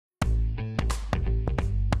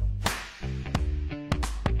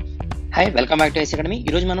Hi, welcome back to ECET Academy.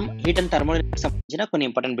 ఈ రోజు మనం హీట్ అండ్ థర్మోడైనమిక్స్ సంబంధించిన కొన్ని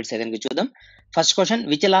ఇంపార్టెంట్ బిట్స్ అయితే చూద్దాం. First question,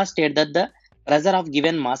 which law state that the pressure of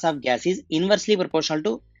given mass of gas is inversely proportional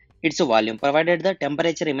to its volume provided the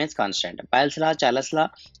temperature remains constant. Boyle's law, Charles law,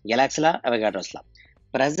 Galois law, Avogadro's law.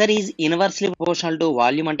 Pressure is inversely proportional to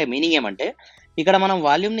volume అంటే meaning ఏమంటే ఇక్కడ మనం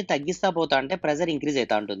volume ని తగ్గిస్తా పోతా అంటే pressure increase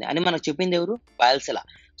అవుతా ఉంటుంది అని మనకు చెప్పింది ఎవరు? బాయిల్స్ లా.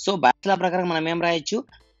 సో బాయిల్స్ లా ప్రకారం మనం ఏం రాయొచ్చు?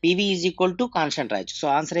 PV is equal to constant రాయొచ్చు. సో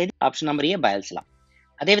ఆన్సర్ ఏది? ఆప్షన్ నెంబర్ ఏ, బాయిల్స్ లా.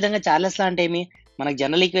 అదేవిధంగా చార్లెస్ లా అంటే ఏమి? మనకు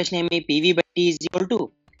జనరల్ ఈక్వేషన్ ఏమి? PV by T is equal to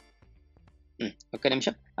ఒక్క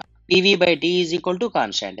నిమిషం, PV by T is equal to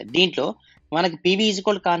constant. దీంట్లో మనకి పీవీ ఈజ్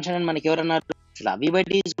ఈక్వల్ కాన్స్టెంట్ అని మనకి ఎవరన్నారు? వి by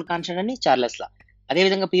T is equal constant అని చార్లెస్ లా.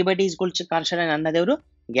 అదేవిధంగా P by T is equal constant అని అన్నది ఎవరు?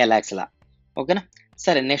 గెలాక్స్ లా. ఓకేనా?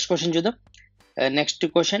 సరే, నెక్స్ట్ క్వశ్చన్ చూద్దాం. Next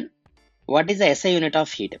question, what is the SI unit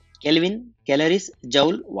of heat? Kelvin, calories,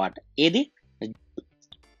 joule, what? ఏది?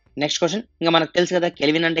 నెక్స్ట్ క్వశ్చన్, ఇంకా మనకు తెలుసు కదా,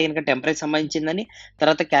 కెల్విన్ అంటే కనుక టెంపరేచర్ సంబంధించిందని,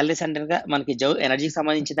 తర్వాత క్యాలరీస్ అంటే కనుక మనకి జౌల్ ఎనర్జీకి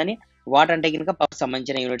సంబంధించిందని, వాట్ అంటే కనుక పవర్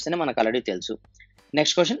సంబంధించిన యూనిట్స్ అని మనకు ఆల్రెడీ తెలుసు.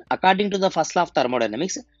 Next question, according to the first law of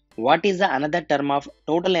thermodynamics, what is the another term of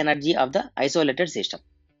total energy of the isolated system?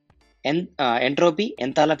 Entropy,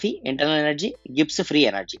 enthalpy, internal energy, Gibbs free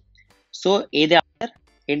energy. So ఏది answer?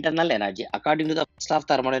 Internal energy. According to the first law of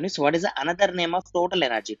thermodynamics, what is the another name of total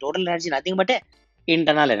energy? Total energy nothing but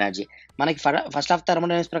internal energy. మనకి first of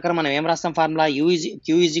thermodynamics ప్రకారం మనం ఏం రాస్తాం? Formula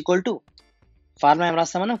Q is equal to, formula ఏం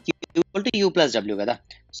రాస్తాం మనం? Q equal to you plus W కదా.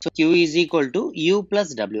 So Q is equal to you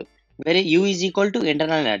plus W, very you is equal to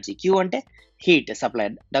internal energy. Queue అంటే heat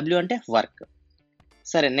supplied, W అంటే work.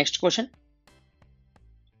 సరే, next question.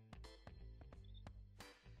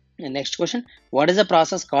 Next question, what is the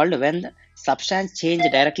process called when the substance change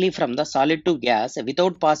directly from the solid to gas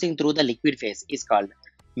without passing through the liquid phase? Is called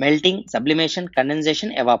melting, sublimation, condensation,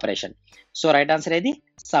 evaporation. So right answer is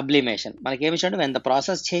sublimation. మనకి ఏమి ఇచ్చాడు? when the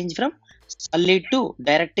process change from solid to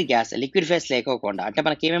direct gas, liquid phase లేకోకుండా. అంటే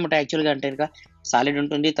మనకి ఏమేమి ఉంటాయి యాక్చువల్గా అంటే ఇంకా సాలిడ్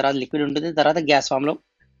ఉంటుంది, తర్వాత లిక్విడ్ ఉంటుంది, తర్వాత గ్యాస్ ఫామ్ లో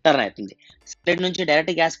టర్న్ అవుతుంది. సాలిడ్ నుంచి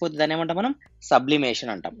డైరెక్ట్ గ్యాస్ పోతే దాన్ని ఏమంటాం మనం?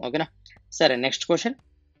 సబ్లిమేషన్ అంటాం. ఓకేనా? సరే, next question,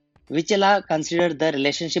 which law considered the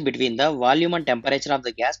relationship between the volume and temperature of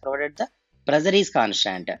the gas provided the pressure is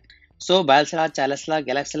constant? So Boyle's law, Charles law,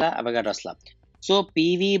 Galois law, Avogadro's law. So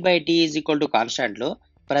PV by T is equal to constant లో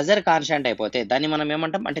pressure constant అయిపోతే దాన్ని మనం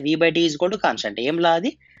ఏమంటాం అంటే V by T is equal to constant. ఏం లా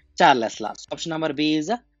అది? Charles law. Option number B is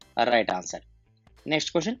a right answer.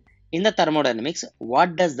 Next question, in the thermodynamics,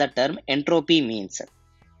 what does the term entropy means?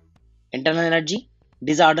 Internal energy,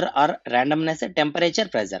 disorder or randomness, temperature,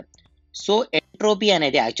 pressure. So entropy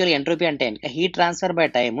అనేది actually entropy అంటే కనుక heat transfer by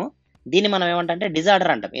time. దీన్ని మనం ఏమంటే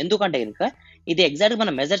disorder అంటాం. ఎందుకంటే కనుక ఇది ఎగ్జాక్ట్గా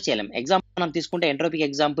మనం మెజర్ చేయలేం. ఎగ్జాంపుల్ మనం తీసుకుంటే ఎంట్రోపిక్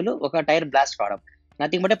ఎగ్జాంపుల్ ఒక టైర్ బ్లాస్ట్ కావడం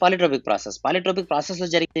నథింగ్ బట్ పాలిట్రోపిక్ ప్రాసెస్. పాలిట్రోపిక్ ప్రాసెస్ లో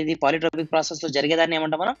జరిగేది, పాలిట్రోపిక్ ప్రాసెస్ లో జరిగేదాన్ని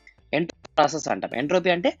ఏమంటాం మనం? ఎంట్రోపిక్ ప్రాసెస్ అంటాం.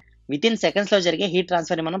 ఎంట్రోపీ అంటే విత్ ఇన్ సెకండ్స్ లో జరిగే హీట్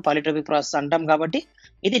ట్రాన్స్ఫర్ ని మనం పాలిట్రోపిక్ ప్రాసెస్ అంటాం. కాబట్టి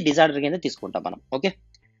ఇది డిజార్డర్ కింద తీసుకుంటాం మనం. ఓకే,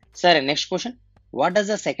 సరే, next question, what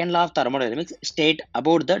does the second law of thermodynamics state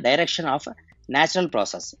about the direction of natural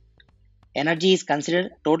process? Energy is considered,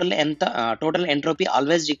 total entropy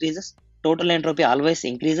always decreases, total entropy always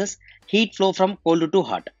increases, heat flow from cold to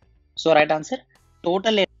hot. So right answer,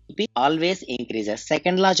 total entropy always increases.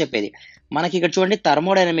 Second లా చెప్పేది మనకి ఇక్కడ చూడండి,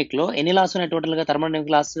 thermodynamic లో ఎన్ని loss ఉన్నాయి total గా?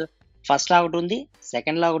 Thermodynamic loss first లా ఒకటి ఉంది,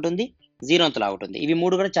 సెకండ్ లా ఒకటి ఉంది, జీరోత్ లా ఒకటి ఉంది. ఇవి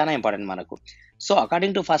మూడు కూడా చాలా ఇంపార్టెంట్ మనకు. సో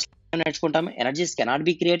అకార్డింగ్ టు ఫస్ట్ నేర్చుకుంటాం, energies cannot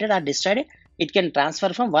be created are destroyed, it can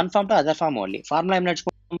transfer from one form to other form only. Formula ఏం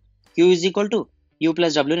నేర్చుకుంటాం? Q is equal to you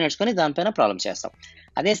plus W నేర్చుకొని దానిపైన ప్రాబ్లమ్ చేస్తాం.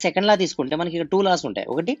 అదే సెకండ్ లా తీసుకుంటే మనకి ఇక్కడ 2 లాస్ ఉంటాయి.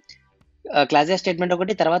 ఒకటి క్లాసియస్ స్టేట్మెంట్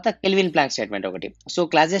ఒకటి, తర్వాత కెల్విన్ ప్లాంక్ స్టేట్మెంట్ ఒకటి. సో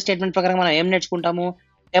క్లాసియస్ స్టేట్మెంట్ ప్రకారం మనం ఏం నేర్చుకుంటాము?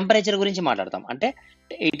 టెంపరేచర్ గురించి మాట్లాడతాం. అంటే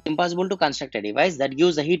it impossible to construct a device that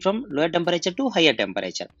gives the heat from lower temperature to hire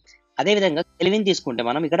temperature. అదేవిధంగా కెల్విన్ తీసుకుంటే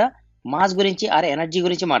మనం ఇక్కడ మాస్ గురించి ఆర్ ఎనర్జీ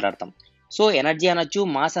గురించి మాట్లాడతాం. సో ఎనర్జీ అనొచ్చు,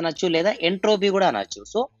 మాస్ అనొచ్చు, లేదా ఎంట్రోపీ కూడా అనొచ్చు.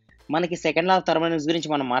 సో మనకి సెకండ్ లా ఆఫ్ థర్మోడైనమిక్స్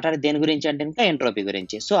గురించి మనం మాట్లాడే దేని గురించి అంటే ఇంకా ఎంట్రోపీ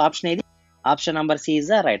గురించి. సో ఆప్షన్ ఏది? Option number C is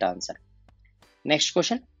the right answer. Next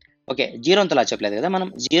question, okay, zeroth లా చెప్పలేదు కదా మనం.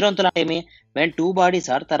 జీరోత్ లా ఏమి? When two bodies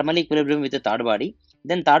are thermal equilibrium with third body,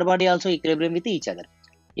 then third body also equilibrium with each other.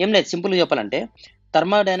 ఏం లేదు, సింపుల్గా చెప్పాలంటే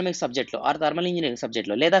thermodynamics సబ్జెక్ట్లో ఆర్ థర్మల్ ఇంజనీరింగ్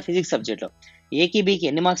సబ్జెక్ట్లో లేదా ఫిజిక్స్ సబ్జెక్ట్లో ఏకి బీకి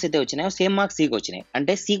ఎన్ని మార్క్స్ అయితే వచ్చినాయో సేమ్ మార్క్స్ సికి వచ్చినాయి.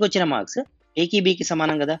 అంటే సికి వచ్చిన మార్క్స్ ఏకి బీకి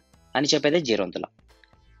సమానం కదా అని చెప్పేది జీరోత్ లా.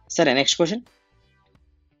 సరే, next question,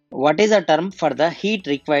 what is the term for the heat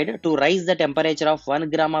required to raise the temperature of 1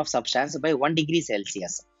 gram of substance by 1 degree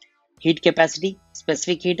Celsius? Heat capacity,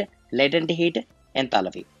 specific heat, latent heat,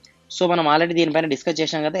 enthalpy. So మనం already దీనిపైన discuss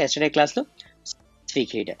చేసాం కదా yesterday class లో.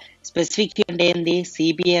 Specific heat, specific heat అంటే ఏంది?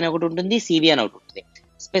 CPA అని ఒకటి ఉంటుంది, సిబి అని ఒకటి ఉంటుంది.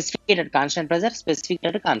 Specific heat at constant pressure, specific heat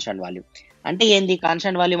at constant volume. అంటే ఏంది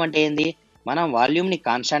కాన్స్టెంట్ వాల్యూమ్ అంటే ఏంది? మనం వాల్యూమ్ని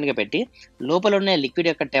కాన్స్టాంట్గా పెట్టి లోపల ఉన్న లిక్విడ్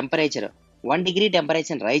యొక్క టెంపరేచర్ 1 డిగ్రీ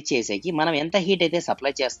టెంపరేచర్ రైజ్ చేసేకి మనం ఎంత హీట్ అయితే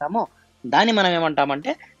సప్లై చేస్తామో దాన్ని మనం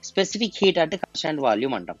ఏమంటామంటే స్పెసిఫిక్ హీట్ అంటే కాన్స్టాంట్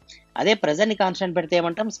వాల్యూమ్ అంటాం. అదే ప్రెజర్ని కాన్స్టాంట్ పెడితే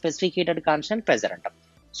ఏమంటాం స్పెసిఫిక్ హీట్ అంటే కాన్స్టాంట్ ప్రెజర్ అంటాం.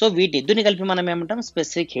 సో వీటి ఇద్దరిని కలిపి మనం ఏమంటాం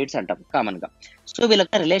స్పెసిఫిక్ హీట్స్ అంటాం కామన్గా. సో వీళ్ళ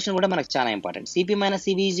రిలేషన్ కూడా మనకు చాలా important. CP minus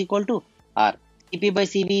CV is equal to are, CP by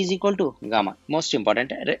CV is equal to gamma. Most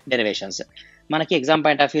important derivations మనకి ఎగ్జామ్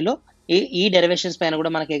పాయింట్ ఆఫ్ వ్యూలో ఈ డెరివేషన్స్ పైన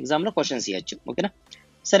కూడా మనకి ఎగ్జామ్లో క్వశ్చన్స్ ఇవ్వచ్చు. ఓకేనా.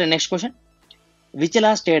 సరే next question. Which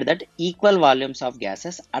law state that equal volumes of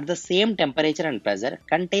gases at the same temperature and pressure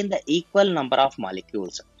contain the equal number of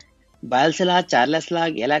molecules? Boyle's law, Charles law,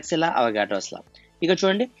 Galaxy law, Avogadro's law. ఇక్కడ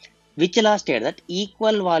చూడండి, which law state that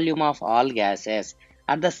equal volume of all gases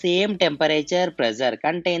at the same temperature, pressure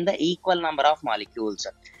contain the equal number of molecules?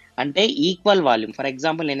 అంటే equal volume. For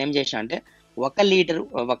example నేను ఏం చేసిన అంటే ఒక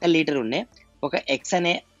litre ఉండే ఒక ఎక్స్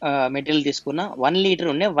అనే మెటీరియల్ తీసుకున్నా, 1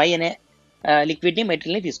 లీటర్ ఉండే వై అనే లిక్విడ్ని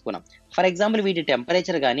మెటీరియల్ని తీసుకున్నాం. ఫర్ ఎగ్జాంపుల్ వీటి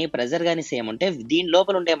టెంపరేచర్ కానీ ప్రెజర్ కానీ సేమ్ ఉంటే దీని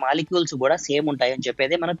లోపల ఉండే మాలిక్యూల్స్ కూడా సేమ్ ఉంటాయి అని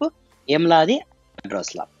చెప్పేది మనకు ఏం లా, అది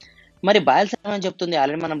అవాగాడ్రోస్ లా. మరి బాయిల్స్ అని చెప్తుంది,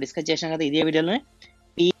 ఆల్రెడీ మనం డిస్కస్ చేసాం కదా ఇదే వీడియోలోనే.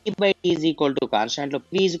 P by T is equal to constant,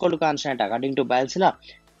 P is equal to constant according to Boyle's law,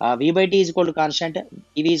 V by T is equal to constant,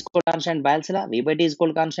 PV is equal to constant Boyle's law, V by T is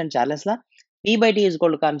equal to constant Charles law, P by T is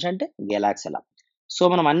equal to constant Galaxy law. So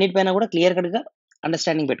మనం అన్నిటిపైన కూడా clear కట్గా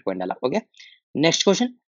understanding పెట్టుకోండి అలా. Okay. Next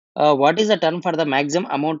question. What is the term for the maximum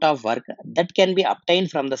amount of work that can be obtained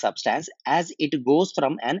from the substance as it goes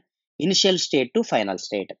from an initial state to final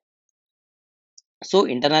state? So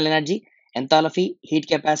internal energy, enthalpy, heat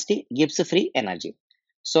capacity, Gibbs free energy.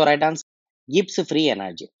 So right answer, Gibbs free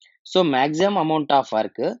energy. So maximum amount of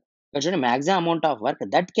work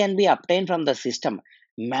that can be obtained from the system.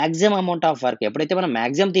 maximum amount of work ఎప్పుడైతే మనం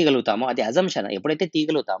maximum తీయగలుగుతామో, అది assumption, ఎప్పుడైతే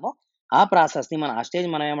తీయగలుగుతామో ఆ ప్రాసెస్ని ఆ stage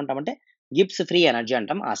మనం ఏమంటామంటే Gibbs free energy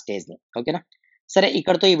అంటాం ఆ స్టేజ్ని. ఓకేనా. సరే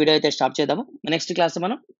ఇక్కడతో ఈ వీడియో అయితే స్టాప్ చేద్దాము. నెక్స్ట్ క్లాస్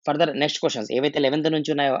మనం ఫర్దర్ నెక్స్ట్ క్వశ్చన్స్ ఏవైతే 11th నుంచి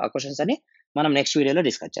ఉన్నాయో ఆ క్వశ్చన్స్ అని మనం నెక్స్ట్ వీడియోలో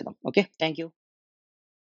డిస్కస్ చేద్దాం. Okay, thank you.